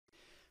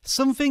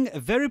Something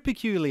very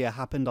peculiar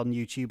happened on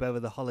YouTube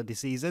over the holiday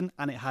season,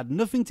 and it had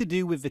nothing to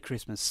do with the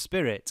Christmas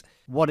spirit.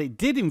 What it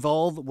did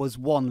involve was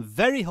one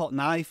very hot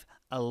knife,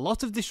 a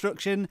lot of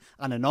destruction,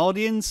 and an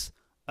audience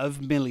of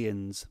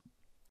millions.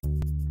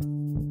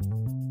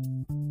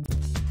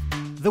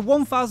 The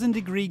 1000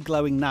 degree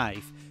glowing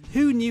knife.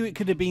 Who knew it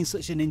could have been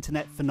such an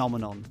internet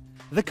phenomenon?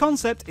 The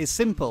concept is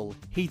simple.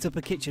 Heat up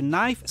a kitchen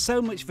knife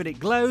so much that it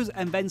glows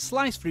and then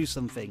slice through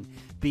something,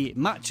 be it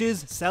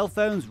matches, cell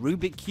phones,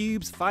 Rubik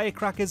cubes,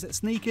 firecrackers,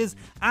 sneakers,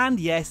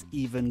 and yes,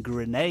 even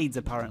grenades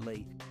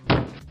apparently.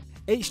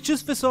 It's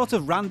just the sort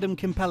of random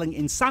compelling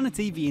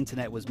insanity the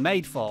internet was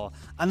made for,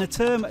 and the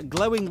term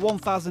glowing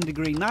 1000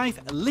 degree knife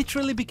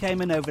literally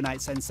became an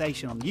overnight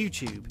sensation on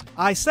YouTube.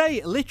 I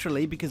say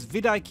literally because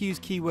vidIQ's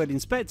keyword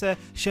inspector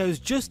shows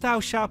just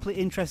how sharply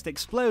interest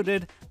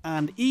exploded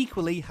and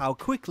equally how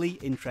quickly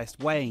interest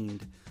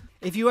waned.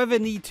 If you ever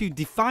need to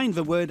define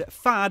the word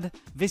fad,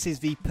 this is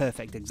the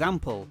perfect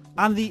example.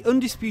 And the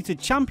undisputed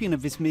champion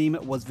of this meme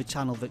was the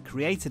channel that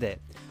created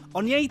it.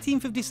 On the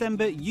 18th of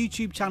December,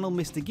 YouTube channel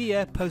Mr.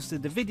 Gear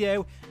posted the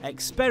video,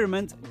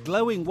 Experiment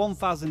Glowing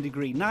 1000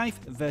 Degree Knife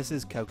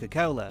vs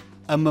Coca-Cola.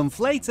 A month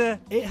later,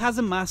 it has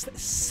amassed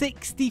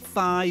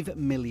 65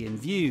 million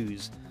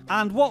views.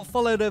 And what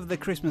followed over the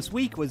Christmas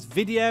week was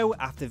video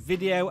after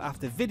video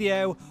after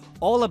video,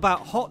 all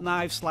about hot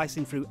knives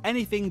slicing through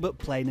anything but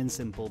plain and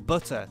simple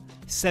butter.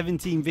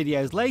 17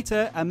 videos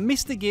later, and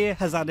Mr. Gear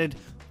has added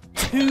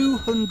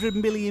 200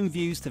 million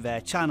views to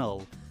their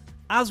channel,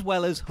 as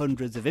well as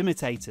hundreds of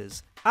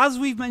imitators. As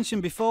we've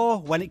mentioned before,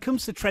 when it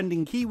comes to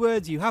trending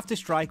keywords, you have to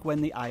strike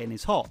when the iron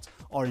is hot,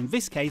 or in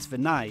this case the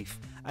knife,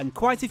 and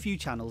quite a few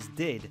channels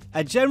did.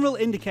 A general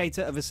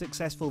indicator of a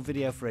successful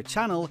video for a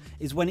channel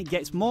is when it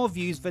gets more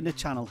views than the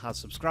channel has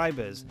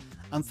subscribers,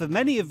 and for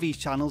many of these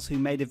channels who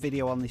made a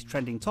video on this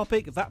trending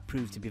topic, that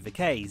proved to be the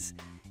case,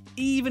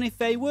 even if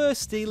they were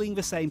stealing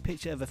the same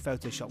picture of a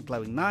Photoshop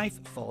glowing knife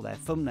for their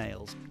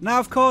thumbnails. Now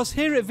of course,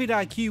 here at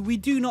vidIQ we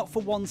do not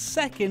for 1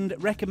 second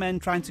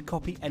recommend trying to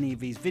copy any of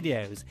these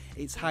videos.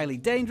 It's highly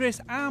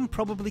dangerous and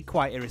probably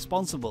quite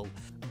irresponsible.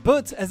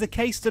 But as a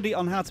case study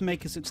on how to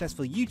make a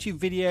successful YouTube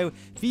video,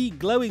 the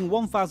glowing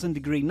 1000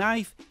 degree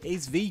knife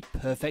is the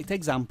perfect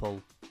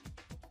example.